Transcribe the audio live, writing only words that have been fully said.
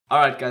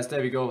Alright guys,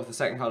 there we go with the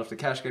second part of the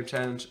cash game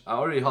challenge. I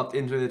already hopped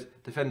into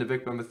it, defend the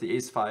big one with the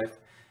ace-5,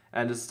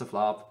 and this is the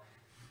flop.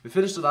 We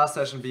finished the last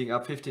session being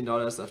up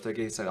 $15 after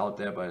getting set out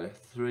there by the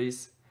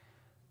threes.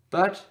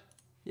 But,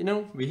 you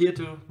know, we're here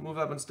to move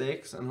up in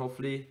stakes, and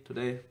hopefully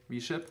today we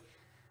ship.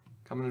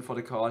 Coming in for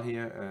the call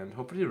here, and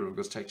hopefully the rook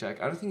goes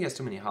check-check. I don't think he has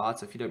too many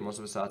hearts. I feel like most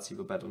of his hearts he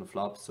will bet on the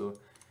flop, so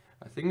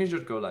I think we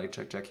should go like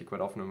check-check here quite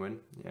often and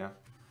win. Yeah.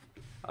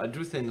 I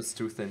do think it's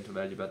too thin to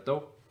value bet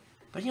though.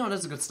 But you know,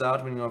 that's a good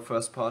start winning our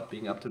first pot,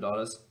 being up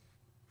 $2.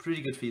 Pretty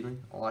good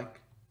feeling. I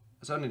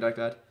certainly like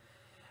that.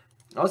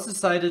 I also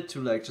decided to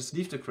like just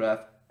leave the graph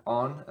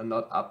on and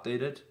not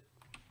update it.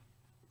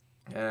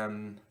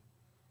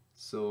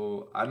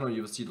 So I don't know,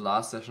 you will see the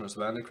last session as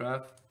well in the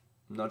graph.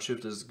 I'm not sure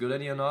if this is a good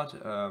idea or not.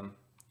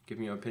 Give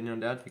me your opinion on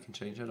that. We can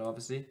change it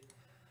obviously.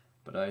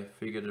 But I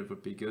figured it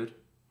would be good.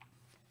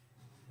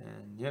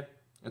 And yeah,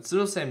 it's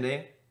still the same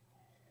day.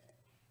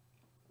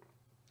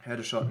 I had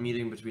a short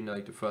meeting between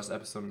like the first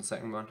episode and the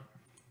second one,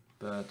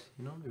 but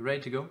you know, we're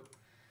ready to go.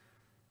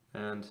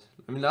 And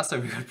I mean, last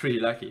time we got pretty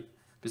lucky.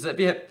 Besides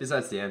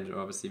the end,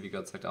 obviously we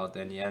got sucked out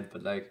there in the end,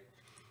 but like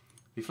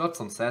we flopped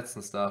some sets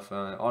and stuff.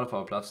 All of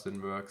our bluffs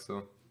didn't work, so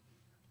it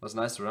was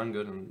nice to run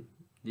good in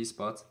these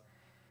spots.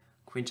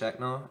 Queen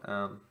check now.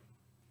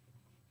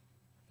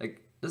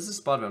 Like this is a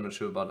spot where I'm not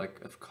sure about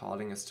like if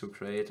calling is too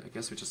great. I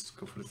guess we just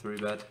go for the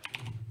 3-bet.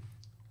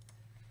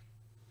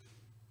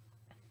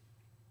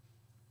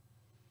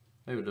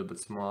 Maybe a little bit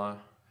small. I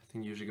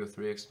think you usually go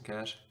 3x in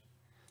cash.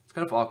 It's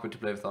kind of awkward to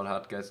play without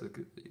heart, guys.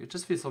 You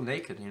just feel so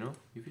naked, you know?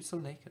 You feel so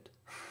naked.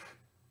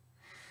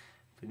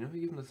 But you know,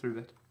 we give him the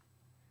 3-bet.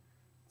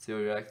 See how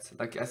he reacts.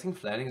 Like, I think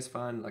flatting is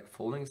fine. Like,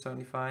 folding is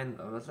certainly fine.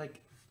 But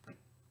like,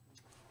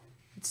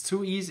 it's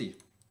too easy.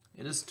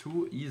 It is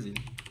too easy.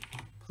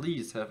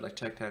 Please have like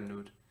check 10,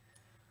 dude.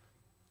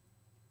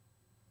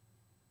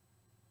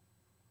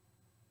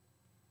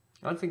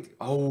 I don't think.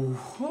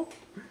 Oh.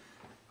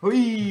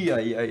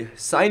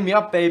 Sign me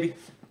up, baby.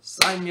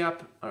 Sign me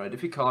up. Alright,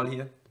 if we call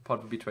here, the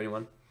pot would be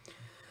 $21.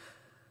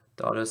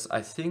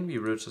 I think we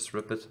will just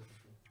rip it.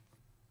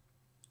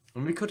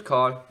 And we could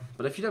call,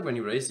 but I feel like when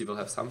you raise, you will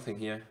have something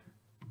here.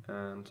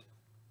 And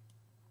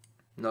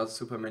not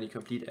super many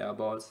complete air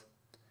balls.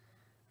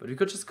 But we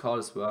could just call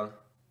as well.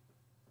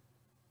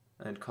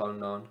 And call him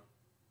down.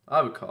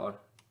 I would call.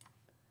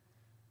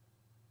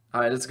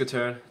 Alright, that's a good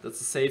turn. That's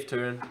a safe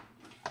turn.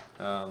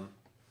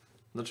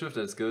 Not sure if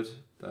that's good,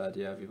 but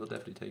yeah, we will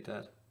definitely take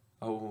that.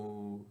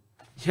 Oh,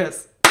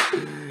 yes!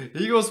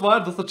 He goes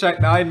wild with the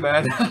check 9,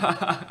 man.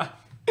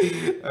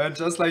 And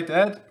just like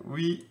that,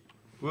 we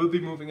will be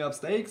moving up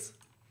stakes.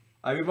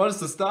 I mean, what is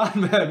the start,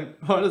 man?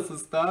 What is the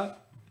start?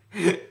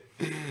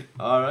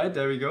 Alright,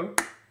 there we go.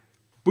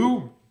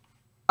 Boom!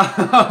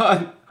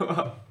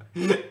 Wow,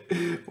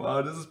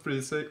 this is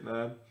pretty sick,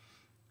 man.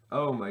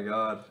 Oh my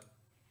god.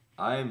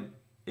 I'm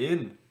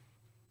in.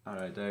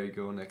 Alright, there we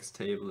go. Next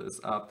table is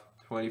up.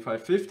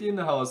 25.50 in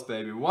the house,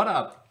 baby. What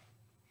up?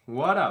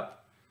 What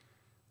up?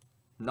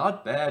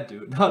 Not bad,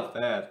 dude. Not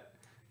bad.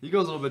 He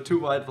goes a little bit too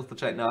wide with the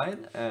check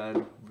 9,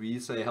 and we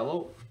say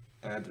hello,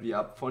 and we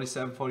up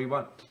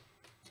 47.41.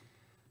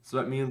 So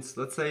that means,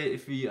 let's say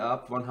if we are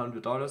up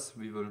 $100,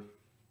 we will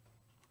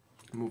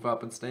move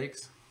up in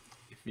stakes.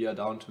 If we are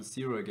down to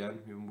 0 again,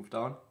 we will move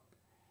down.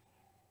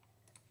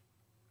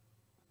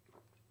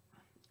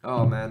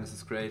 Oh man, this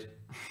is great.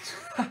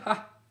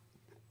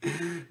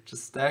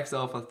 Just stacks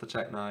off with the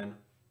check 9.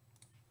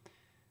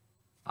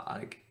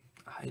 I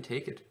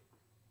take it.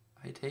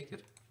 I take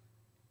it.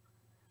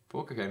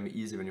 Poker can be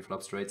easy when you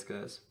flop straights,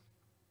 guys.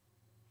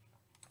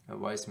 A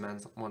wise man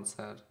once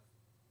said.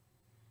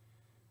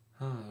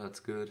 Oh, that's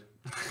good.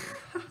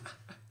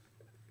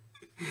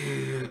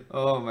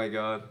 Oh my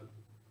god.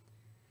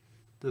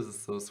 This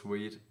is so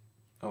sweet.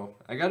 Oh,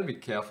 I gotta be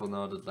careful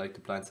now that like the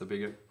blinds are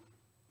bigger.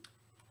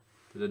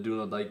 That I do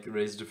not like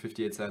raise it to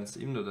 58 cents,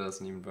 even though that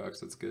doesn't even work,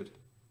 so it's good.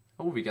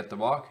 Oh, we get the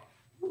walk.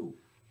 Ooh.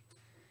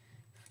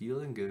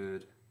 Feeling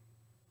good.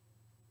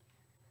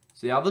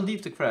 So yeah, I will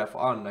leave the graph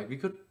on. Like, we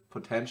could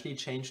potentially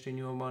change the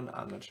newer one.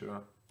 I'm not sure.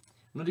 I'm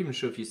not even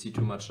sure if you see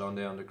too much down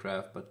there on the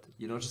graph. But,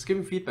 you know, just give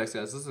me feedback,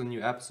 guys. This is a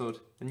new episode,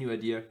 a new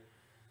idea.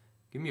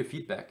 Give me your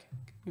feedback.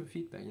 Give me your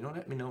feedback. You know,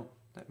 let me know.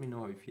 Let me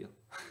know how you feel.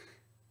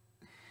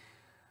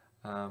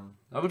 I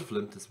would have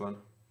limped this one.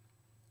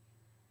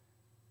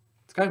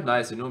 It's kind of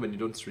nice, you know, when you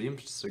don't stream,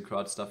 just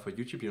record stuff for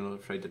YouTube. You're not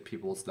afraid that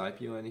people will snipe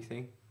you or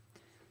anything.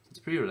 It's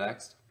pretty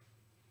relaxed.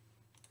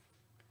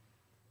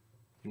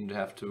 You don't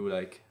have to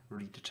like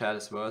read the chat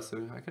as well,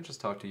 so I can just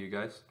talk to you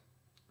guys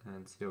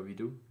and see how we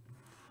do.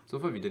 So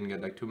far we didn't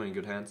get like too many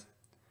good hands.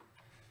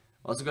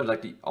 Also got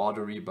like the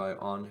auto rebuy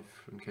on,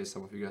 in case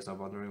some of you guys are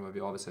wondering why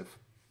we always have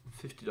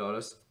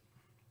 $50.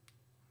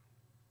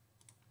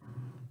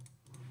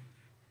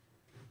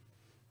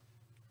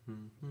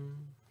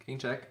 King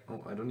Jack.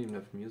 Oh, I don't even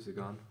have music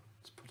on.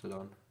 Let's put it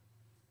on.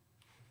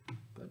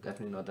 But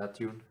definitely not that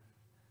tune.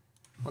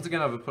 Once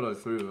again, I will put it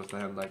through with a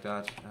hand like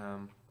that.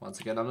 Once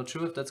again, I'm not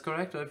sure if that's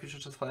correct or if you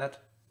should just flat.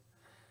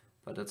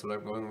 But that's what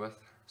I'm going with.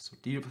 So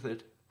deal with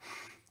it.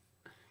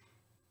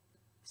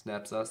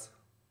 Snaps us.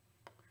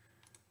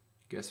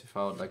 Guess we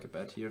found like a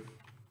bet here.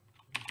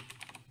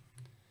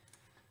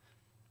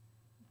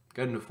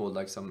 Going to fold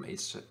like some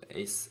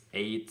ace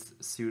 8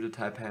 suited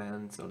type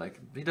hands, or like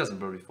he doesn't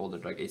probably fold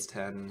it like ace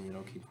 10, you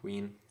know, king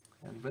queen,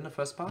 and win the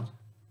first part.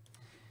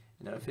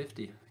 Another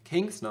 50.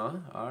 Kings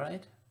now,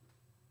 alright.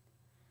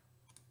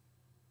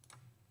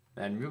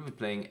 Man, we'll be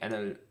playing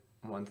NL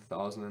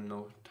 1000 in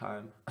no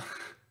time.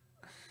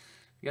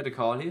 We got a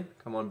call here.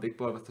 Come on, big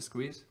boy with the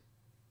squeeze.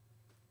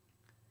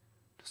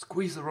 The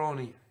squeeze the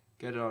Roni.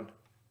 Get it on.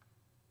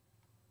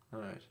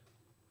 Alright.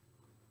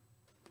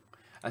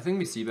 I think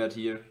we see bet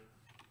here.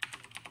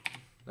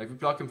 Like we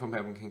block him from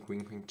having king queen,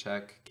 queen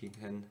check, king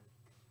 10.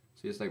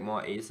 So he has like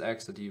more ace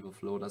x that he will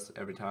float us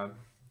every time.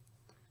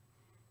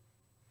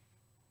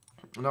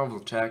 Now we'll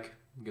check.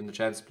 Give him the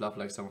chance to bluff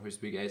like some of his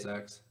big ace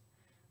x.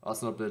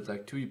 Also not built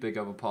like too big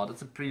of a pot.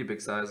 It's a pretty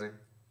big sizing.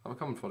 I'm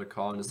coming for the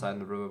call and deciding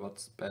the river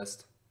what's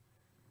best.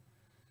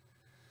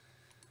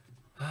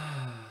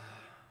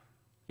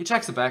 He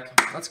checks it back.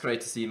 That's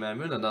great to see, man.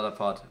 We're in another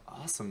pot.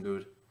 Awesome,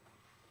 dude.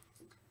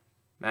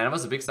 Man, that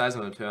was a big size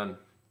on the turn.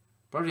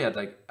 Probably had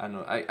like, I don't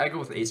know, I go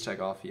with ace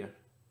check off here.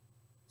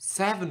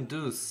 7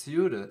 deuce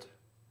suited.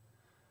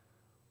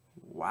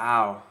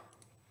 Wow.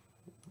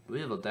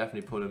 We will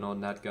definitely put it on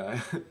that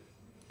guy.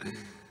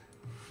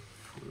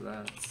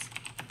 That's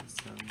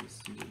 7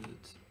 deuce suited.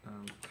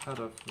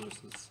 Cutoff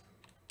versus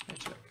I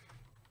check.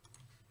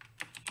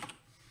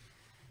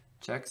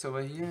 Checks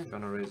over here,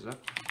 gonna raise it up.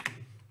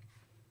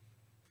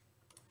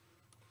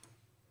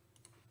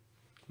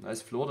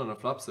 Nice float on the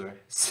flop, sir.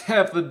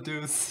 7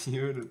 deuce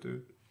suited,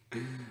 dude.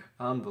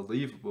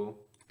 Unbelievable.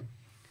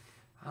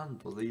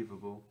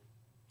 Unbelievable.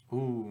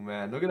 Ooh,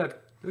 man, look at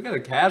that. Look at the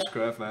cash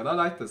graph, man. I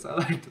like this. I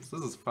like this.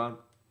 This is fun.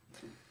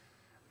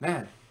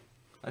 Man,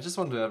 I just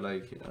want to have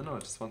like, I don't know, I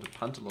just want to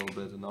punt a little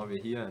bit, and now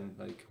we're here and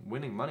like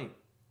winning money.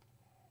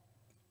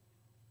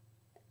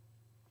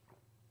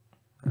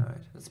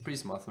 Alright, that's pretty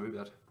smart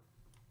 3-bet.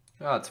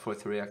 Yeah, it's for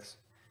 3x.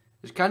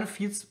 It kind of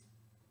feels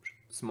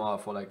small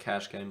for like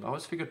cash game. I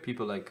always figured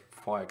people like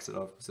 4x it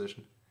out of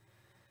position.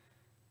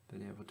 But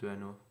yeah, what do I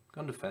know?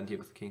 Gonna defend here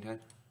with the king 10.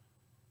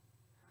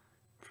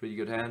 Pretty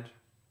good hand.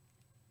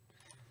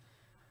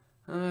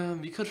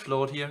 We could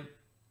float here.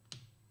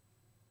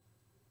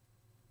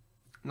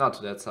 Not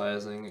to that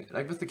sizing.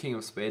 Like with the king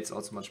of spades,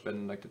 also much better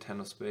than like the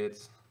 10 of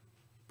spades.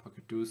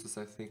 Pocket deuces,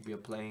 I think we are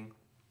playing.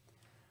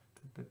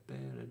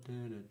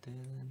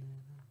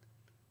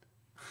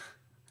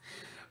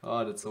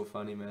 Oh, that's so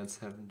funny, man.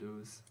 7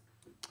 deuce.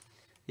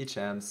 He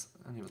jams,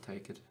 and he will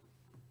take it.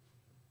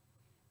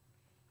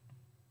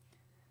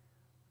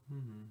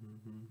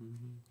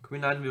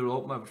 Queen 9 we will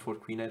open. I would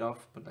fold queen 8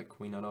 off, but like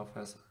queen 8 off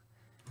has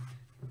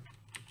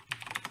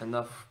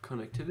enough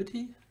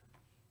connectivity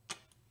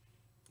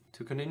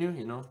to continue,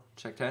 you know.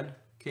 Check 10,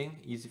 king,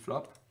 easy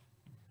flop.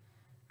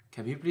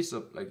 Can you please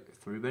stop like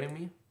 3-betting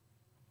me?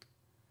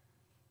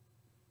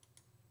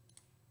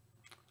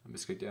 I'm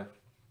just yeah.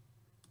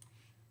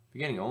 We're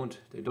getting owned.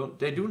 They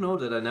do know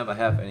that I never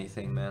have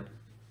anything, man.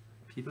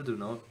 People do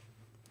know.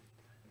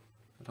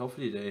 But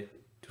hopefully they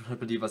do not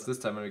believe us this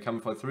time when we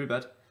come for a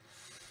 3-bet.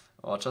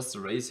 Or just a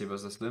raise here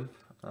versus limp.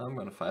 I'm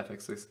gonna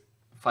 5x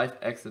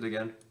it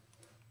again.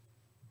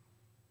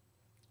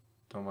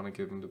 Don't want to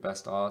give him the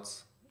best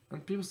odds.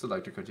 And people still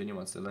like to continue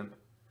once they limp.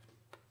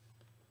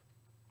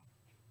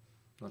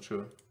 Not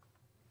sure.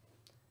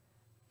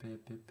 We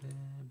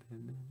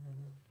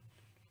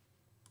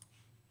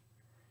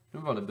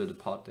want to build a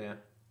pot there.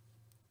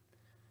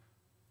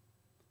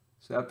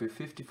 So that'd be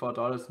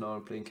 $54 now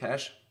I'm playing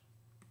cash.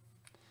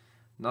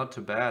 Not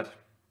too bad.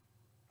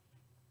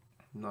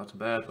 Not too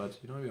bad, but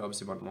you know, we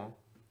obviously want more.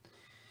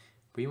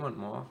 We want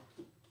more.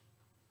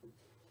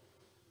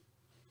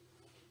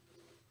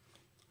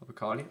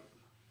 Avocado.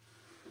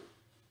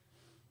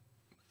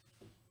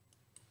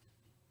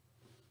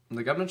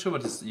 Like, I'm not sure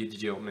what his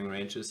UDG opening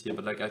range is here,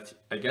 but like,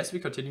 I guess we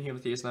continue here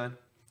with the ace-9.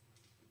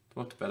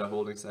 What the better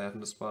holdings I have in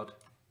the spot.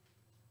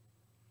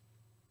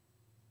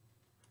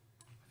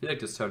 I feel like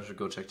this turn should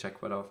go check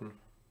quite often.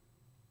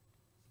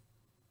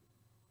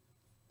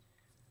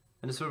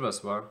 And this river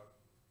as well.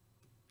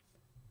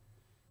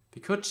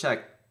 We could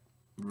check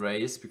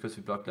raise because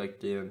we blocked like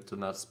the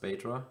nut spade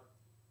draw.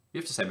 We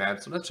have the same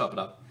hand, so let's chop it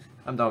up.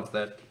 I'm down with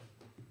that.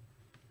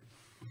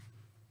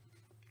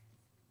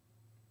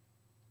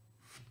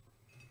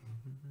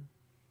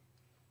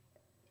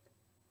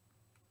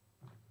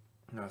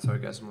 No, sorry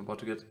guys, I'm about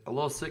to get a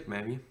little sick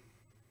maybe.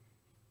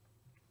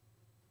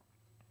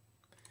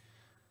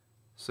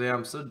 So yeah,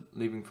 I'm still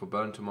leaving for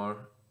Berlin tomorrow.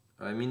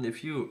 I mean,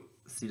 if you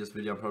see this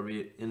video, I'm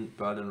probably in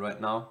Berlin right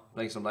now,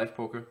 playing some live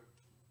poker.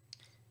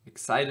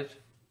 Excited.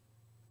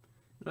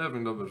 You know,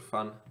 having a little bit of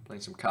fun,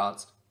 playing some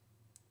cards.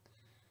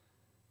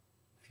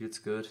 Feels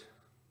good.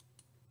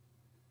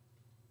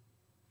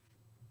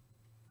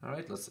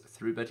 Alright, let's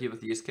 3-bet here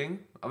with the ace king.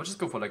 I would just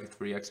go for like a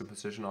 3x in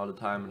position all the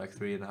time, and like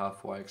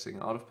 3.5,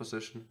 4xing out of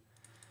position.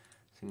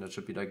 I think that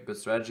should be like a good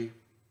strategy.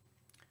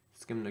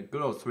 Let's give him a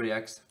good old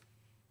 3x.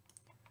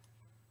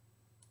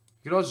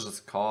 You could also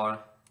just call.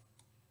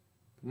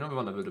 You know we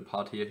want to build a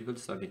pot here. He will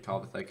certainly call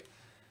with like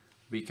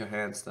weaker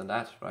hands than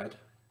that, right?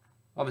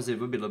 Obviously it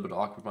would be a little bit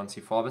awkward once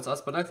he forwards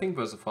us, but I think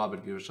versus a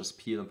 4-bet we would just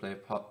peel and play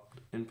pot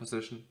in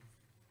position.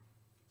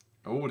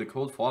 Oh, the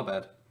cold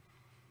 4-bet.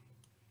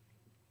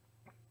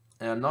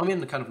 And now we're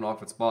in kind of an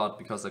awkward spot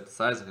because like the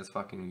sizing is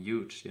fucking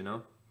huge, you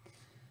know?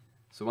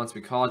 So once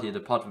we call here, the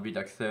pot would be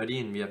like 30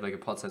 and we have like a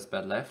pot size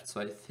bet left.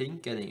 So I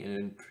think getting it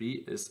in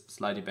pre is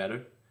slightly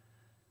better.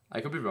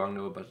 I could be wrong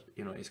though, but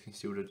you know, ace king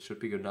suited should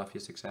be good enough.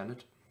 Here's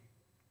 6-handed.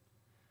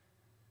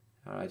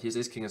 Alright, here's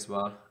ace king as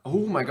well.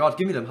 Oh my god,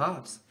 give me them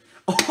hearts.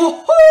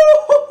 Oh,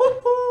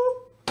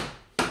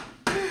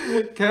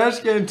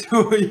 cash game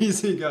too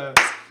easy, guys.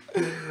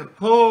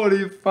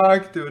 Holy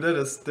fuck, dude, that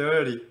is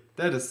dirty.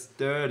 That is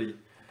dirty.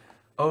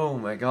 Oh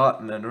my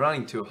god, man,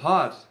 running too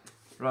hard.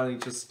 Running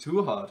just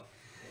too hard.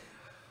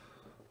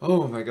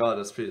 Oh my god,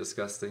 that's pretty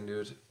disgusting,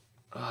 dude.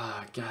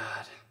 Oh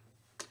god.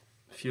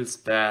 Feels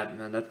bad,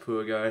 man, that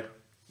poor guy.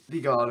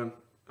 We got him.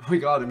 We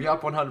got him. We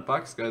up 100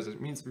 bucks, guys.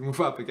 It means we move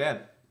up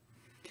again.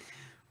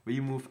 We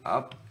move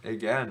up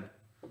again.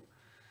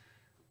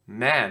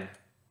 Man,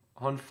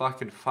 on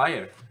fucking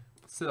fire.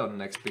 Still on the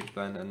next big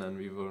blind and then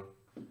we will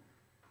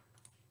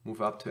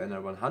move up to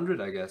NR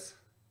 100, I guess.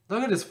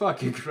 Look at this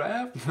fucking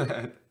crap,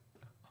 man.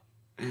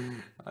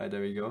 Alright,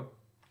 there we go.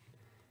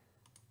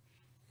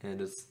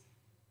 And it's...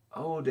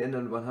 Oh, the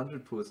NR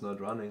 100 pool is not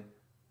running.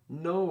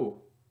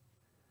 No.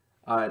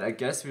 Alright, I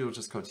guess we will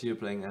just continue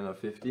playing NR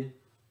 50.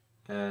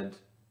 And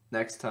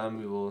next time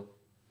we will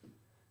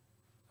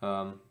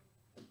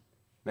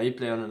maybe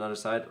play on another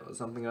side or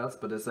something else.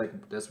 But there's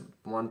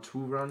 1-2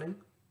 running.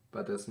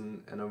 But there's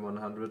an NR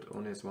 100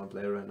 only has one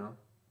player right now.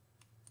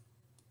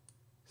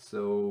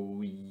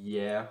 So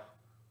yeah.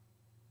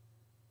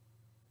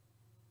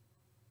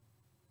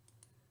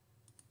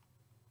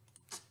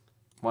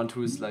 One,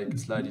 two is like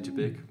slightly too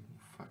big.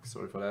 Fuck,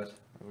 sorry for that.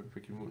 I would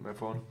quickly move my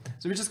phone.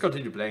 So we just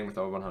continue playing with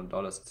our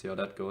 $100 and see how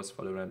that goes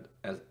for the rent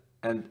and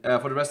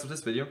for the rest of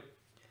this video.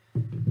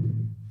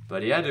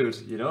 But yeah,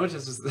 dude, you know,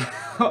 just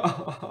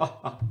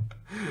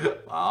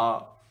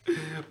wow,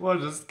 what a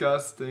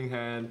disgusting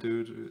hand,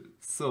 dude.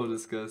 So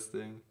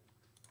disgusting.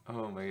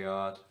 Oh my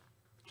god.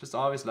 Just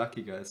always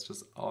lucky, guys.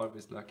 Just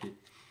always lucky.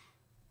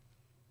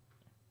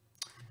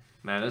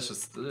 Man, it's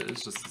just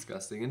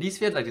disgusting. And these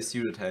feel like a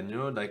suited hand, you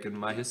know, like in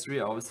my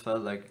history I always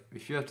felt like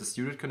if you have the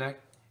suited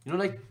connect, you know,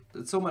 like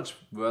it's so much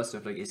worse to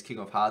have like ace king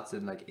of hearts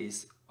than like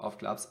ace of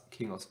clubs,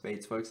 king of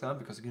spades, for example,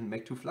 because you can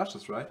make 2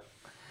 flushes, right?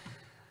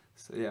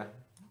 So yeah.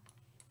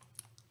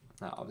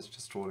 Nah, I was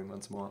just trolling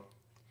once more.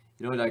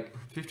 You know, like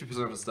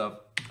 50% of the stuff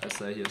I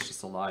say here is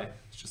just a lie.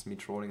 It's just me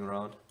trolling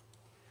around.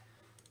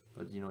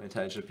 But you know,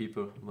 intelligent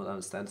people will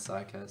understand the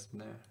sarcasm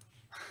there.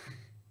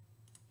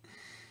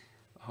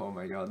 Oh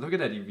my god, look at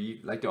that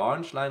EV. Like the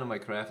orange line on my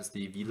graph is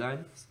the EV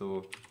line,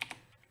 so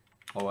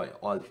our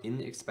all-in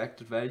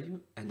expected value,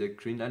 and the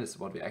green line is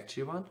what we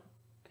actually want.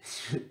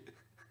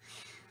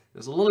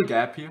 There's a little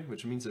gap here,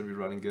 which means that we're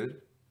running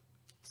good.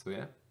 So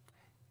yeah,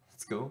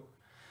 let's go.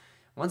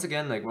 Once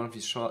again, like one of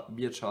these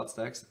weird short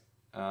stacks.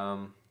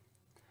 I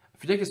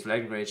feel like his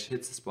flagging range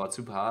hits the spot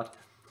super hard.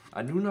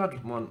 I do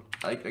not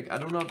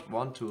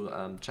want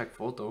to check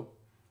photo.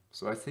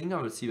 So I think I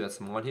will see that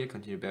small here,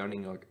 continue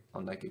barreling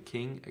on like a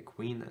king, a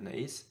queen, and an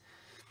ace.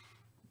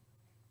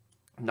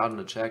 Not on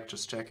the check,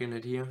 just checking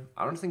it here.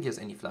 I don't think he has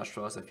any flush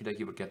draws. I feel like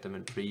he would get them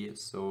in pre,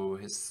 so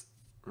his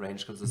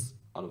range consists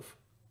out of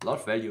a lot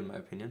of value in my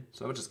opinion.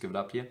 So I would just give it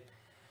up here.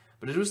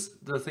 But it is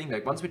the thing,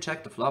 like once we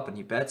check the flop and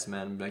he bets,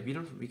 man, like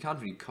we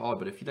can't really call,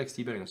 but I feel like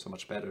c-betting is so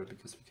much better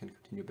because we can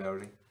continue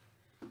barreling.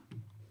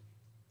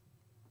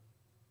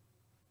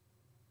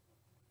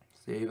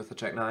 So here with the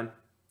check 9.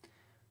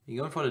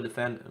 You're going for the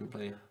defend and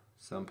play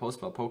some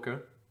post-flop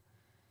poker.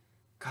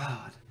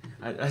 God,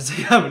 I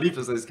can't believe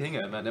this is king,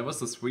 man. That was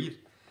so sweet.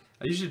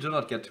 I usually do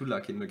not get too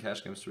lucky in the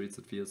cash game streets,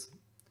 it feels.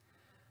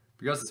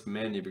 Because it's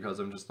mainly because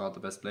I'm just not the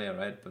best player,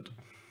 right? But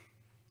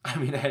I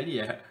mean, hell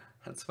yeah,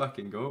 let's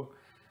fucking go.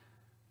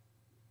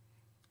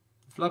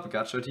 Flop a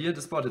gut shot here.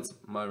 This spot hits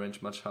my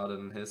range much harder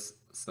than his,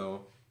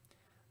 so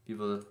we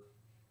will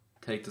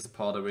take this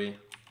pot away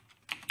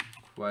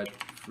quite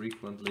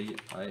frequently,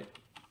 I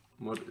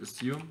would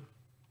assume.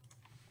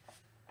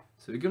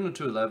 So we give him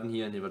 2-11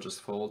 here and he will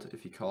just fold.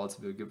 If he calls,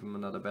 we'll give him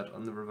another bet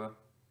on the river.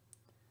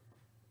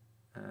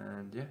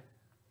 And yeah.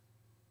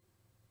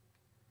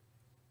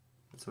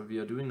 That's what we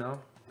are doing now.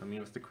 I mean,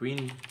 with the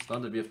queen, it's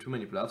not that we have too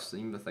many bluffs.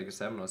 Even with like a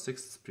 7 or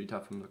 6, it's pretty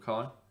tough from the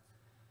call.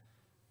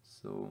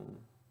 So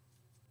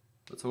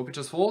let's hope he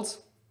just folds.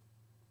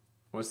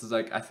 Or is this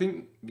like, I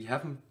think we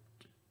haven't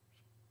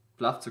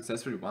bluffed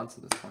successfully once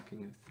in this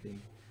fucking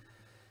thing.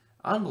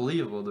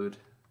 Unbelievable, dude.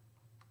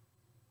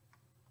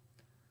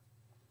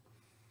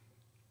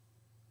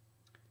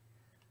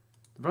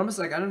 The problem is,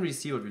 like, I don't really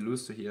see what we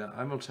lose to here.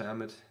 I will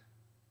jam it.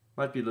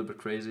 Might be a little bit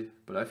crazy,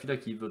 but I feel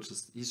like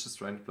he's just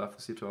trying to bluff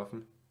us here too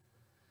often.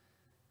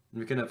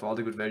 And we can have all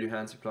the good value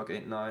hands. We block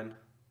 8-9.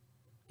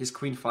 He's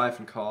queen 5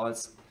 and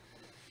calls.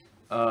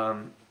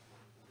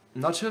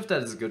 Not sure if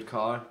that is a good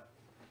call.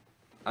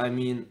 I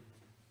mean,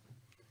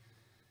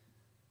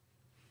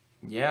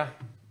 yeah,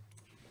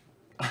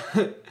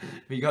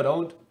 we got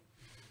owned.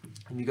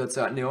 We got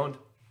certainly owned.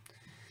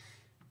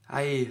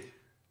 The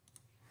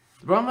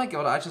problem, like,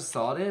 what I just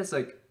thought is,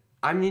 like,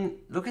 I mean,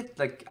 look at,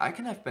 like, I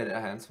can have better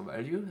hands for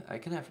value. I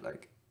can have,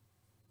 like,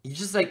 he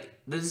just, like,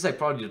 this is, like,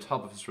 probably the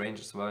top of his range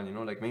as well, you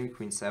know, like, maybe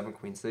queen 7,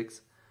 queen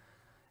 6.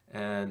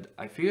 And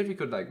I figured we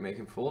could, like, make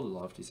him fold a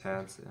lot of these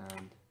hands.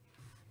 And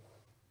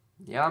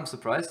yeah, I'm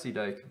surprised he,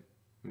 like,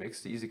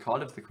 makes the easy call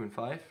with the queen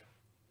 5.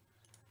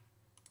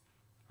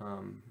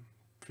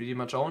 Pretty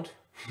much owned.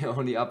 We're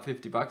only up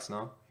 $50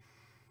 now.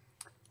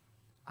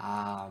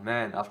 Ah,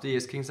 man, after the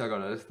ace-king saga,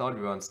 I thought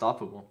we were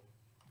unstoppable.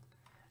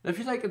 And I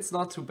feel like it's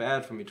not too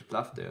bad for me to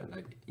bluff there,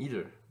 like,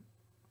 either.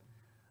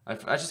 I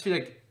just feel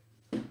like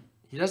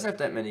he doesn't have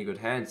that many good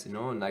hands, you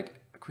know, and like,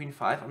 queen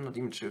 5, I'm not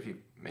even sure if he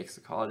makes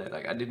the call there.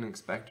 Like, I didn't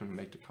expect him to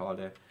make the call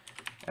there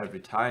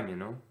every time, you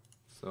know,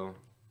 so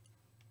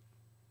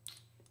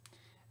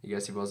I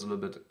guess he was a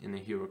little bit in a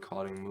hero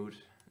calling mood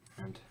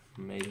and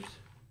made it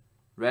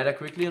rather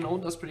quickly and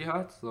owned us pretty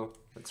hard, so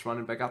let's run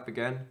it back up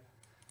again.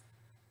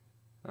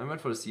 I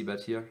went for the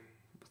c-bet here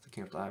with the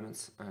king of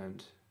diamonds,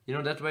 and you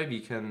know, that way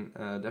we can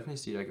definitely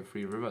see like a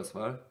free river as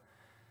well.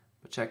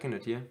 But checking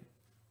it here,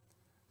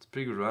 it's a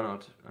pretty good run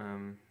out.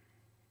 Oh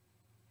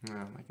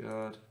my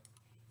god.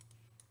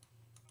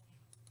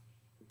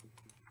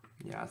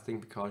 Yeah, I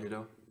think we call it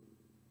though.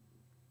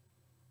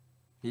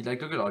 He,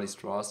 like, look at all these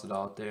draws that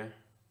are out there.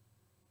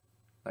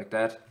 Like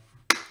that.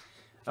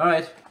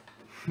 Alright.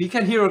 We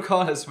can hero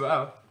call as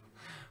well.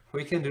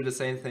 We can do the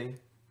same thing.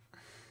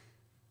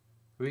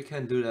 We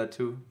can do that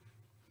too.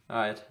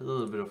 Alright, a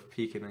little bit of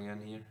peeking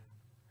again here.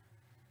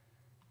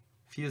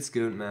 Feels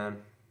good, man.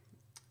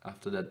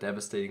 After that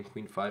devastating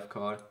queen 5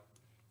 call.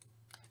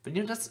 But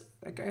you know, that's,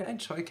 like, I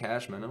enjoy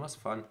cash, man. It was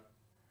fun.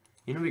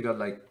 You know, we got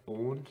like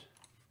owned.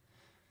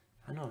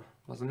 I know,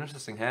 it was an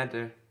interesting hand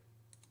there.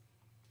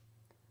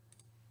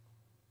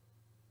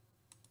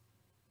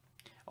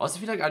 Also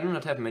feel like I do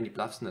not have many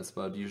bluffs in that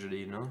spot usually,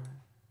 you know.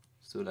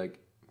 So like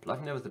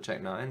bluffing there with the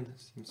check 9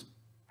 seems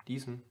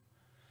decent.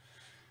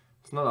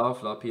 It's not our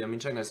flop here. I mean,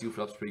 check 9 U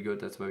flop's pretty good.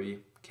 That's where we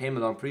came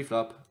along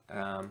pre-flop.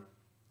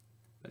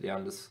 But yeah,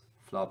 on this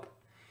flop,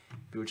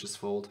 we will just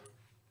fold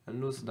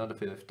and lose another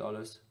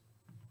 $5.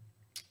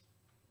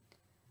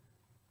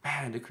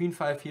 Man, the queen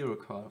 5 hero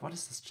call. What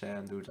is this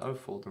jam, dude? I'll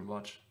fold and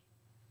watch.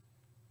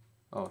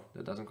 Oh,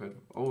 that doesn't quite.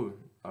 Oh,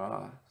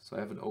 so I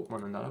have an open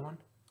on another one.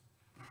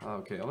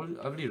 Okay, I will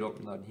leave it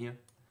open down here.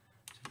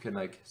 So you can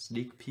like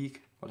sneak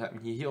peek what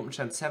happened here. He opened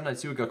jam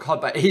 7-9, got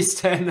caught by ace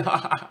 10.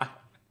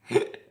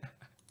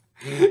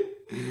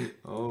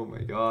 Oh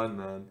my god,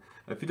 man.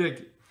 I feel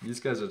like these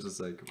guys are just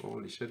like,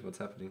 holy shit, what's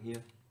happening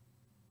here?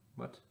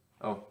 What?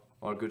 Oh,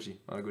 all Gucci,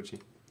 all Gucci.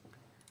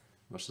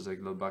 Must just like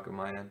a little bug on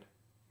my end.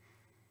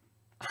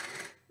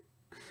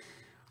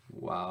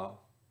 Wow.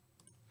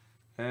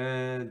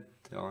 And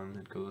down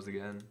it goes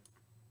again.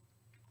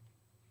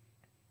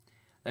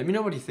 Let me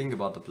know what you think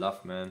about the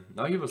bluff, man.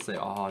 Now you will say,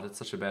 oh, that's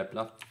such a bad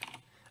bluff.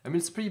 I mean,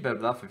 it's a pretty bad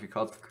bluff if you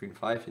called for queen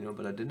 5, you know,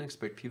 but I didn't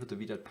expect people to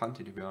be that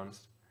punty, to be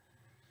honest.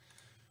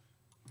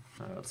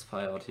 Alright, let's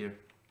fire out here.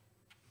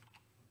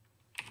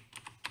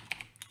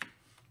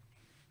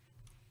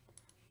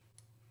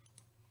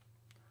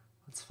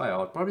 Let's fire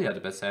out. Probably had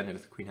the best hand here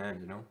with the queen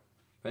hand, you know.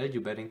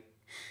 Value betting.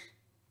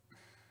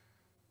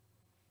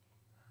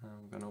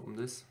 I'm gonna open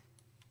this.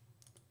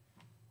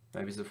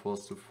 Maybe it's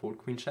forced to fold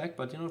queen check,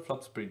 but you know,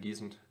 flop's pretty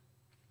decent.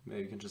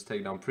 Maybe you can just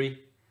take down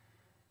pre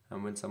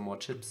and win some more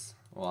chips.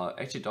 Or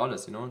actually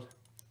dollars, you know.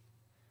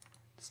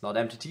 It's not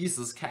MTTs, this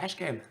is a cash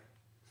game.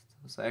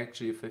 It's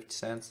actually 50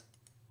 cents.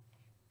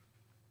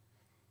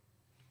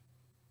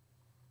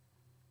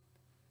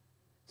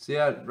 So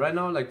yeah, right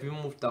now, like, we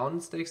moved down in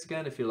stakes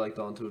again. I feel like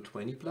down to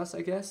 20 plus,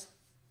 I guess.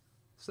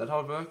 Is that how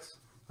it works?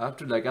 I have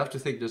to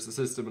think there's the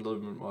system a little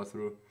bit more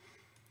through.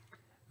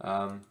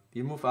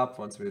 We move up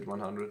once we hit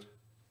 100.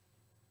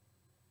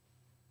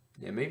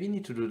 Yeah, maybe you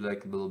need to do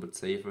like a little bit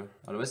safer.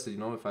 Otherwise, you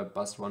know, if I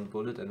bust one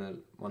bullet and at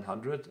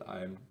 100,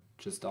 I'm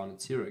just down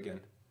at 0 again.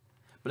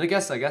 But I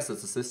guess that's the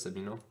system,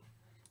 you know.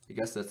 I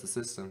guess that's the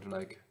system to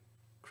like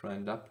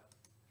grind up.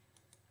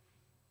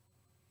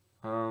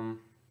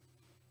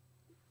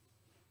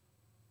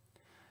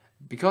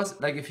 Because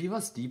like if he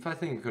was deep, I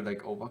think we could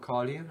like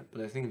overcall here.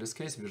 But I think in this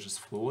case we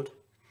just fold.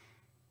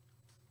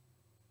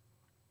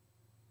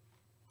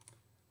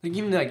 Like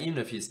even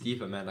if he's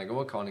deeper, man, like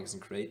overcalling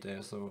isn't great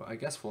there, so I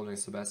guess folding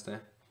is the best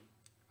there.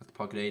 With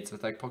pocket 8s,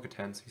 with like pocket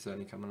 10s, we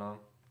certainly come along.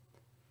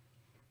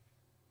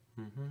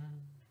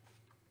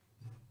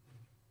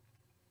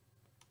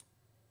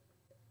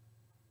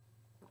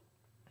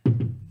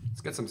 Let's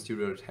get some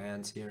studio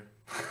hands here.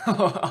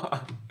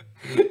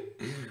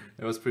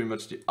 It was pretty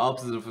much the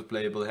opposite of a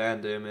playable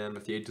hand there, man,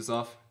 with the 8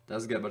 off.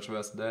 Doesn't get much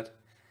worse than that.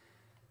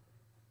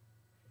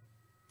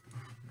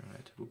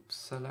 Alright,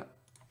 oopsala.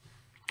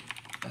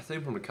 I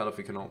think from the cutoff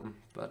we can open,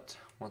 but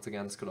once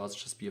again this could also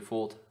just be a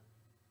fold.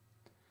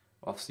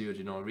 Offsuit,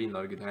 you know, really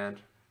not a good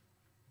hand.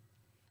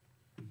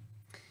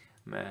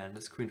 Man,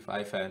 this queen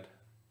 5 hand.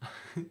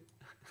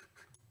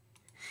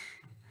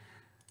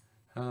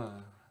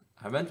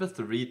 I went with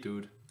the read,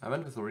 dude. I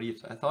went with the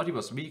read. I thought he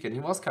was weak, and he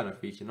was kind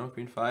of weak, you know.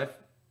 Queen 5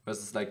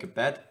 versus like a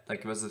bet,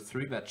 like versus a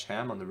 3-bet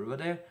jam on the river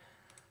there.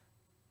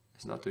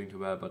 He's not doing too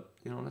well, but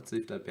you know, let's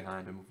leave that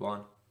behind and move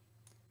on.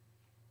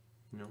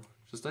 You know,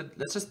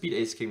 let's just beat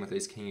Ace King with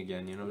Ace King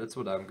again. You know, that's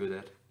what I'm good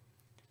at.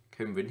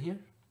 Can we win here?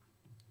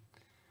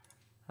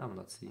 I will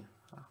not see.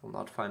 I will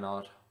not find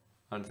out.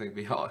 I don't think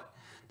we are.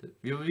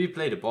 We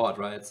play the board,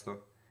 right? So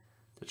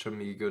that should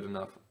be good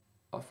enough,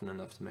 often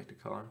enough to make the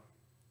call.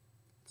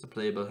 It's a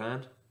playable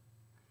hand.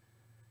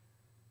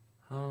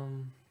 I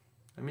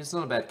mean, it's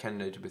not a bad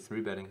candidate to be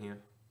 3-betting here.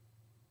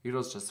 You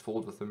just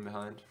fold with him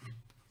behind.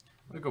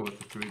 I'll go with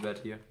the 3-bet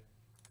here.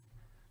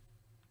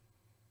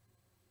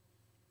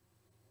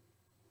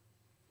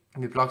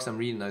 We block some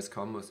really nice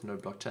combos, you know,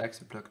 block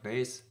jacks, we block an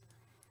ace.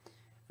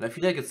 And I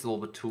feel like it's a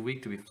little bit too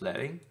weak to be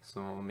flatting,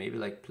 so maybe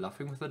like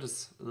bluffing with it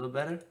is a little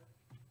better.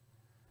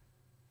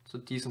 It's a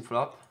decent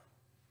flop.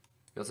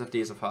 We also have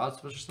the ace of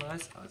hearts, which is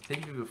nice. I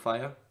think we will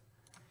fire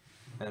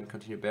and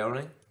continue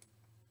barreling.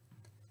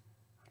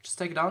 Just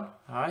take it down.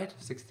 Alright,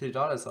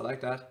 $63, I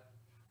like that.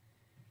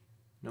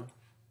 No.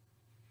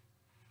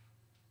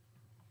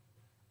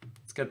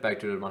 Let's get back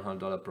to the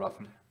 $100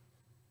 profit.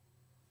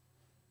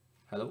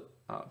 Hello?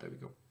 Ah, there we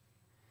go.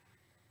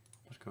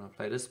 Just gonna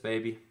play this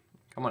baby.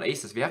 Come on,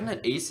 aces. We haven't had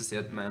aces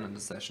yet, man, in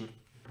the session.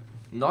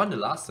 Not in the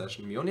last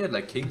session. We only had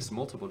like kings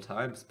multiple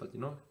times, but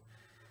you know,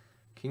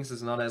 kings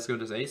is not as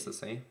good as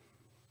aces, eh?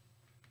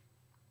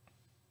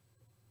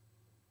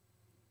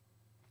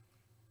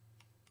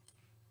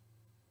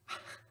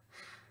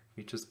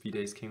 We just beat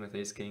ace king with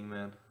ace king,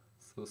 man.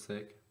 So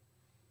sick.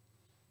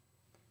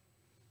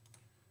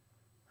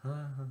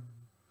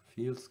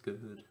 Feels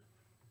good.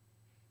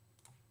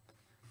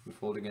 We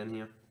fold again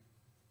here.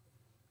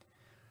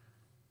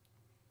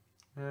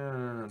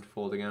 And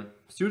fold again.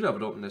 Suited I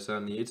would open this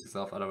turn, the 8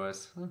 off,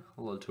 otherwise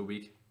a little too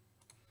weak.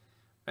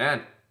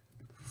 Man,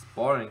 it's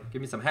boring.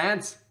 Give me some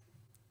hands.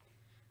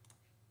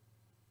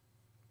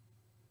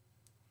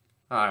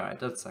 Alright,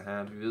 that's a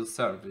hand. We will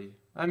certainly.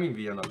 I mean,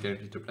 we are not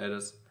guaranteed to play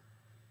this.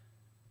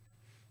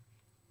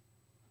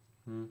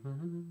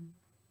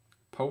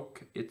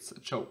 Poke, it's a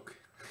choke.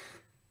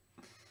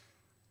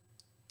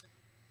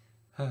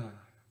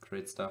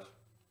 Great stuff.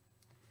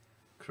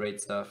 Great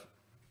stuff.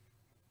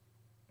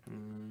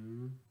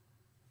 Come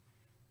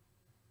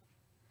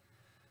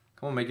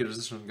on, make your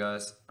decision,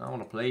 guys. I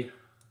want to play.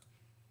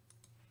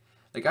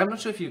 Like, I'm not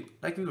sure if you...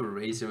 Like, we will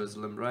raise here as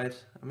limp, right?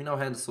 I mean, our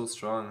hand is so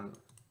strong.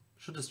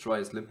 Should destroy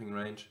his limping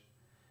range.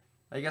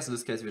 I guess in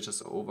this case we're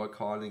just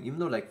overcalling. Even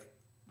though, like,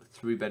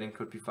 3-betting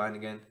could be fine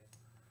again.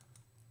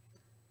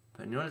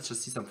 But you know, let's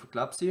just see some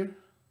clubs here.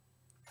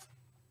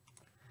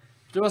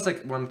 There was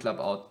like one club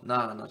out.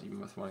 Nah, not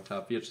even with one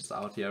club. We're just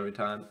out here every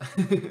time.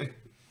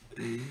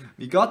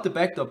 We got the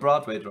backdoor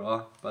Broadway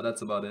draw, but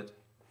that's about it.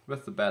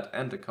 With the bet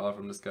and the call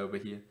from this guy over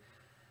here.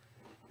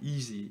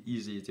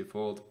 Easy to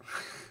fold.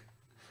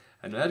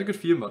 And I had a good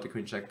feeling about the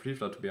queen jack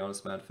pre-flop, to be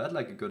honest, man. Felt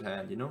like a good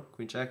hand, you know?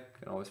 Queen jack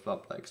can always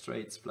flop like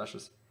straights,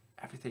 flushes,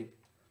 everything.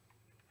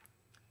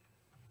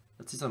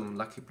 Let's see some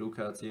lucky blue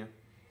cards here.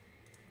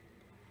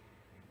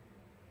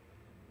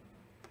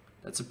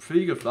 That's a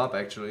pretty good flop,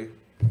 actually.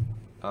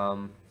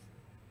 Gotta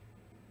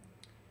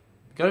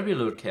be a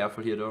little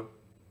careful here, though.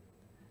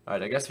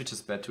 Alright, I guess we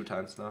just bet 2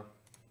 times now.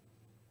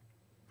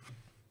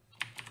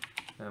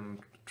 I'm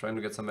trying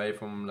to get some value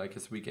from like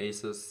his weak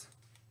aces,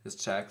 his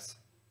jacks,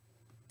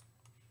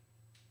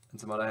 and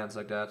some other hands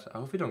like that. I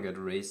hope we don't get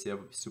raised here, it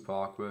would be super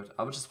awkward.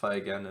 I would just fire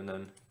again and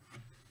then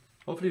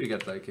hopefully we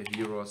get like a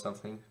hero or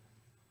something.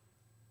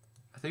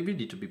 I think we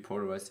need to be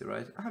polarized here,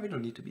 right? Ah, we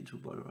don't need to be too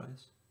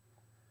polarized.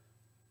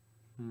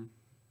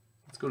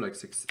 Let's go like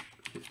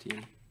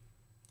 6-15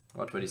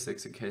 or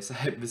 26 in case I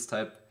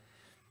mistype.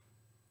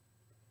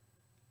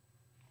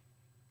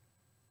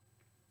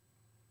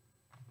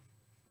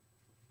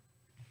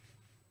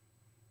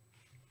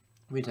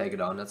 We take it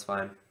down, that's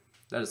fine.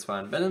 That is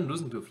fine. Better than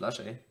losing to a flush,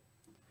 eh?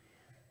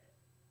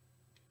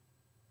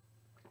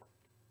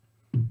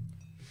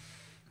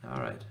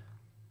 Alright.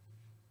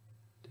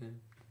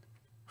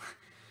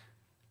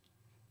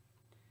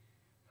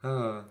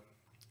 Why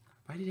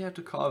did he have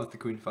to call with the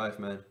queen 5,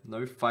 man? Now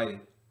we're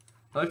fighting.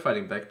 Now we're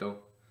fighting back though.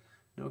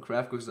 No,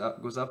 craft goes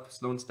up,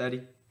 slow and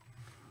steady.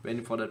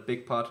 Waiting for that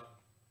big pot.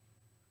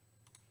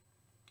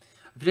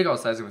 I feel like our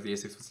sizing with the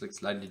a6 was like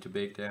slightly too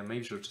big there. Maybe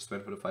we should have just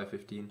went for the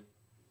 5-15.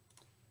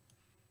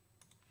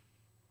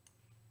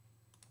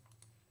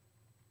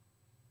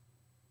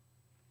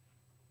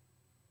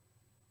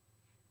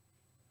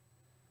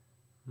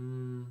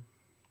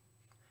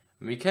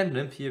 We can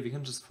limp here, we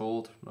can just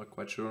fold, not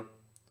quite sure.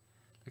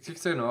 Like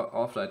 6-7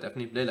 off, I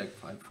definitely play like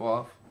 5-4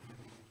 off.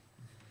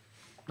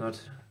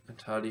 Not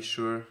entirely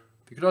sure.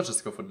 We could also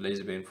just go for the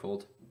lazy bane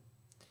fold.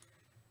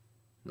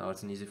 Now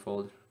it's an easy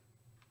fold.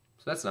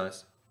 So that's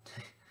nice.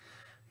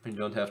 When you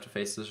don't have to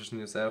face the decision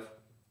yourself.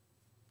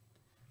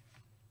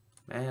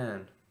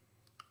 Man.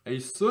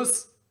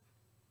 Aces!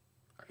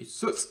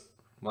 Aces!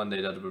 One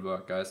day that will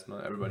work, guys.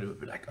 Not everybody will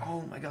be like,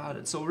 oh my god,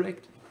 it's so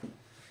rigged.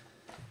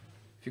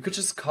 If you could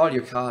just call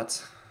your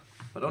cards.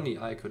 But only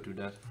I could do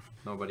that.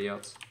 Nobody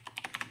else.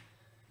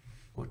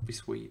 Would be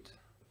sweet.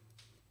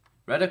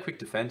 Rather quick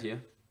defend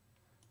here.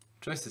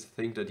 Just to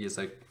think that he has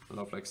like a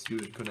lot of like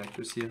suited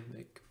connectors here.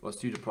 Like, or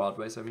suited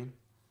broadways, I mean.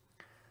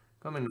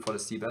 Come in for the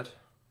c-bet.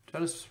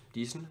 Turn is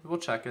decent. We'll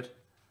check it.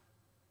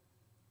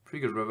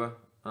 Pretty good river.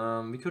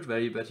 We could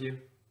value bet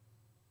here.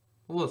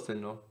 A little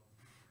thin though.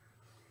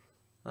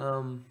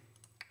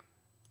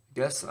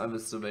 Guess I will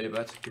still value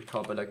bet. Get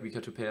caught by like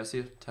weaker 2 pairs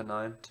here.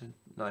 10-9,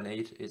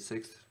 9-8,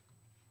 8-6.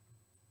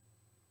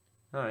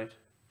 Alright.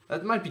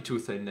 That might be too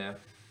thin there.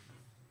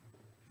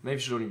 Maybe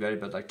should only value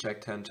bet like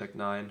check 10, check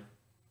 9.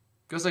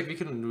 Because like we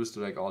can lose to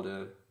like all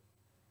the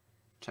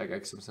check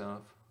X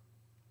himself.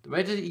 The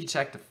way that he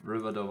checked the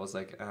river though was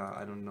like,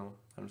 I don't know.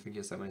 I don't think he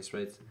has that many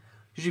straights.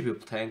 Usually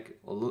people tank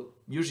a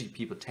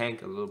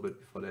little bit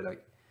before they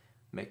like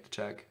make the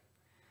check.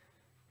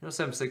 You know,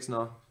 7-6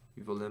 now.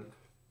 We will limp.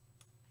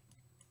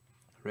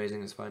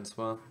 Raising is fine as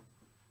well.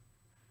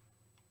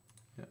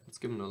 Yeah, let's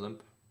give him a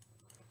limp.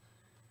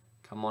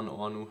 Come on,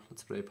 Ornu,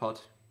 let's play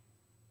pot.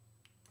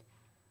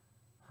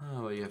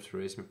 Oh, well, you have to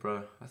raise me,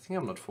 bro. I think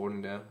I'm not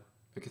folding there.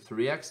 Like a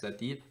 3x that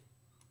deep.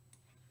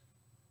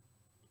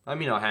 I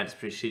mean, our hand is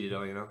pretty shitty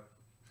though, you know.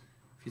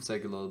 Feels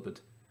like a little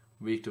bit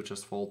weak to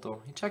just fold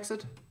though. He checks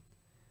it.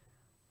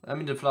 I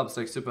mean, the flop is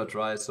like super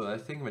dry, so I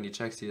think when he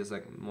checks, he has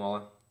like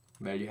more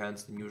value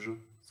hands than usual.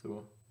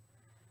 So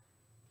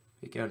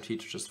we're guaranteed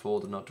to just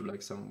fold and not do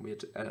like some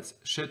weird ass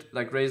shit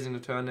like raising the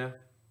turn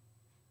there.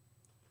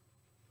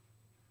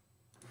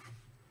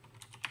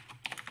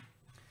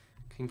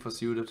 King for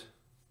suited.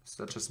 Is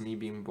that just me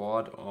being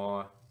bored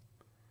or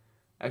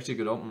actually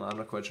good open? I'm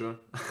not quite sure.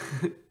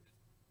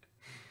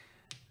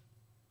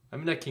 I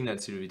mean, like king 9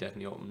 suited we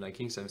definitely open. Like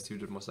king 7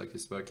 suited most likely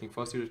as well. King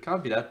 4 suited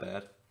can't be that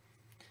bad.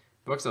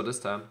 Works out this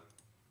time.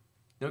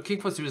 You know, king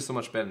 4 suited is so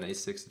much better than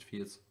ace 6 it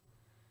feels.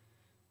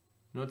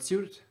 You know, it's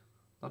suited.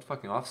 Not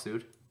fucking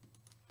offsuit.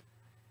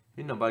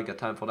 Ain't nobody got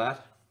time for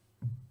that.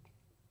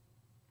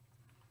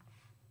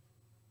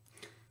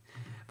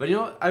 But you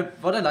know,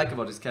 what I like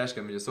about this cash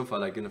game video so far,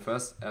 like in the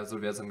first episode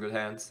we had some good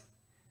hands.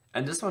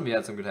 And this one we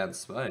had some good hands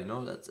as well, you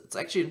know, it's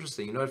actually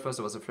interesting. You know, at first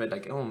I was afraid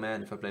like, oh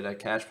man, if I play that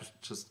cash for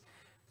just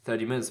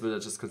 30 minutes, will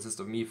it just consist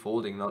of me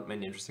folding not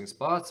many interesting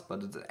spots?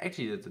 But it's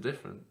actually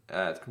different.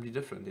 It's completely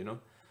different, you know.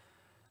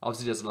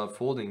 Obviously there's a lot of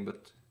folding,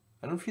 but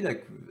I don't feel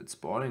like it's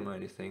boring or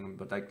anything.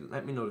 But like,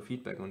 let me know the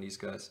feedback on these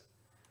guys.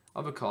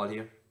 I'll have a call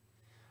here.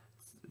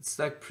 It's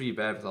like pretty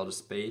bad without a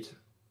spade,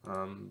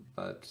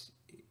 but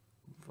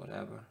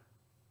whatever.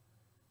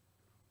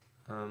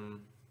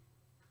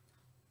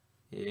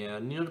 Yeah,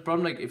 and you know the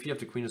problem, like if you have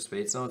the queen of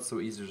spades now, it's so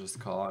easy to just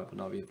call, but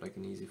now we have like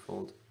an easy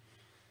fold.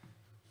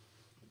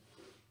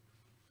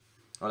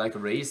 Or like a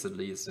raise at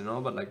least, you know,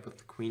 but like with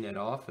the queen 8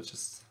 off, it's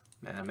just,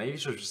 man, maybe you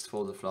should just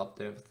fold the flop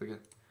there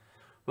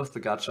with the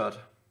gut shot.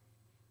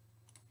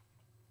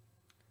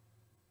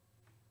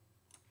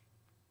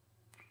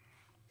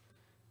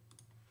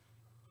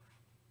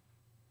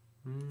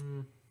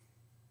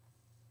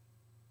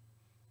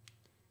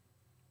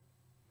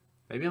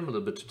 Maybe I'm a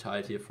little bit too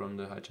tight here from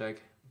the hijack.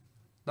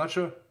 Not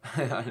sure.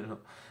 I don't know.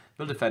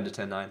 We'll defend the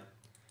 10-9.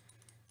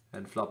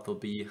 And flop will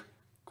be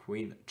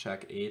queen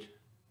check 8.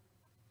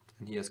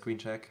 And he has queen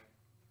check.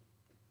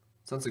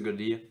 Sounds a good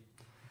idea.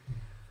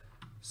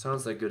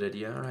 Sounds like a good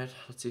idea. Alright,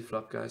 let's see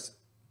flop, guys.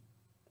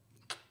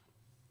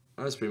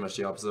 That's pretty much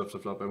the opposite of the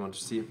flop I want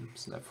to see.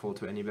 Snap fold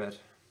to any bet.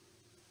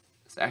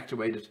 It's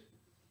activated.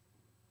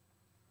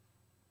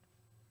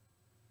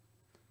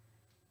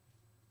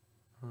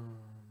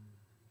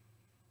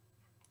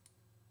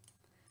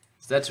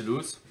 Is that to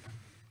lose?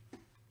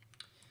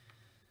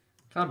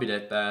 Can't be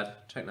that bad.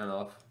 Check 9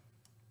 off.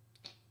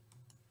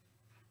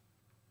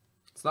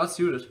 It's not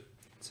suited.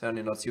 It's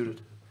certainly not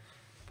suited.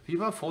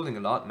 People are folding a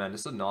lot, man.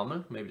 Is it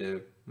normal?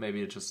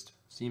 Maybe it just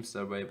seems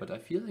that way, but I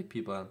feel like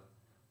people are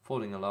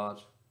folding a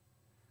lot.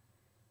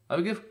 I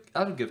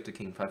would give the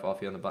king 5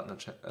 off here on the button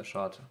a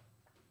shot.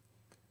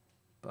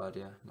 But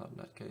yeah, not in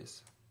that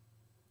case.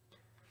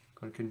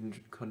 Gonna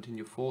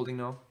continue folding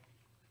now.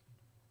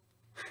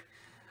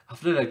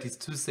 After like these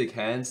 2 sick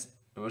hands,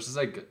 it was just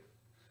like,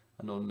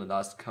 I know in the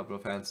last couple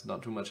of hands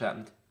not too much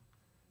happened.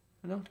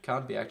 You know, it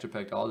can't be active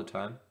packed all the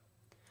time.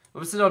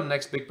 But we're still on the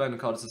next big blind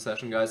and call this a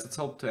session, guys. Let's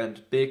hope to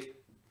end big.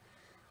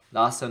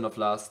 Last hand of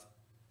last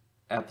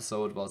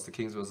episode was the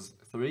kings versus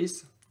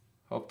threes.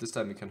 Hope this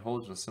time we can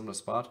hold in a similar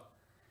spot.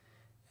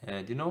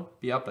 And you know,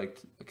 be up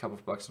like a couple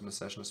of bucks on the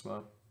session as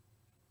well.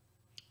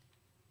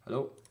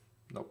 Hello?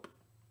 Nope.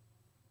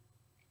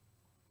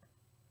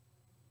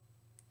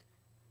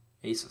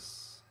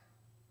 Aces.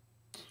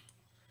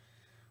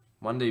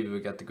 One day we will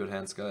get the good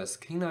hands, guys.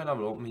 King 9 I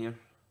will open here.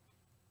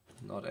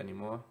 Not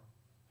anymore.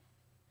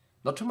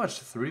 Not too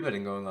much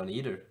 3-betting going on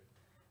either.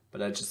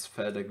 But I just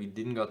felt like we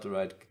didn't got the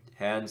right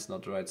hands,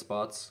 not the right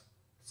spots.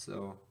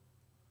 So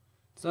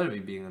it's not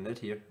really being a net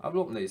here. I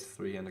will open ace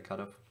 3 and the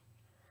cutoff.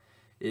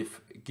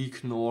 If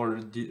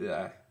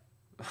Gignor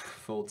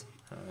fold.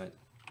 Alright.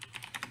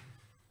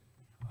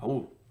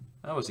 Oh,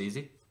 that was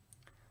easy.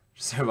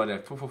 Just everybody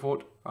like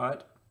 4-4-4.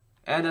 Alright.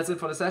 And that's it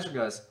for the session,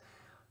 guys.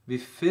 We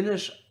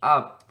finish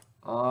up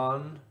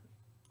on...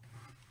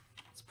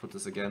 Let's put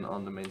this again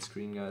on the main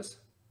screen, guys.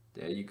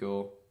 There you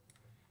go.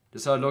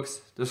 This is how it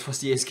looks. This was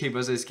the ace king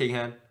versus king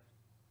hand.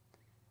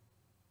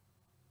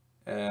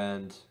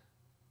 And...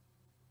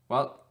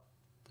 well,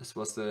 this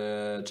was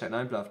the check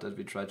 9 bluff that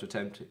we tried to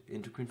attempt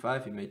into queen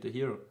 5. He made the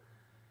hero.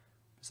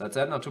 Besides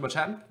that, not too much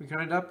happened. We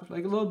carried up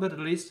like a little bit at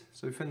least.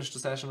 So we finished the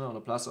session on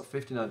a plus of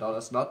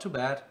 $59. Not too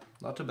bad.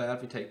 Not too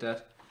bad. We take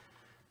that.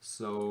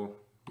 So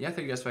yeah,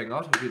 thank you guys for hanging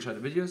out. Hope you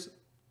enjoyed the videos.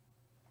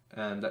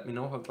 And let me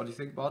know what you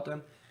think about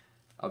them.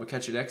 I will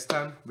catch you next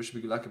time. Wish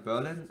you good luck in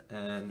Berlin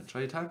and enjoy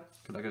your time.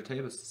 Good luck at the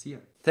tables. See ya.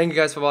 Thank you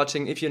guys for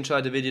watching. If you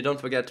enjoyed the video, don't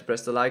forget to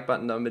press the like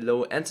button down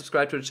below and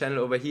subscribe to the channel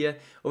over here.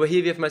 Over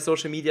here we have my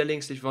social media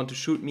links if you want to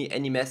shoot me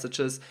any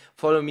messages.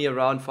 Follow me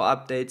around for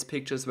updates,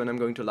 pictures when I'm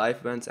going to live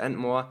events and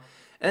more.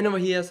 And over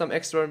here some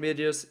extra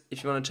videos.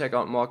 If you want to check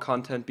out more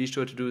content, be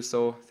sure to do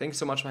so. Thank you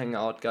so much for hanging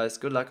out, guys.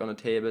 Good luck on the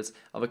tables.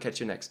 I will catch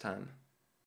you next time.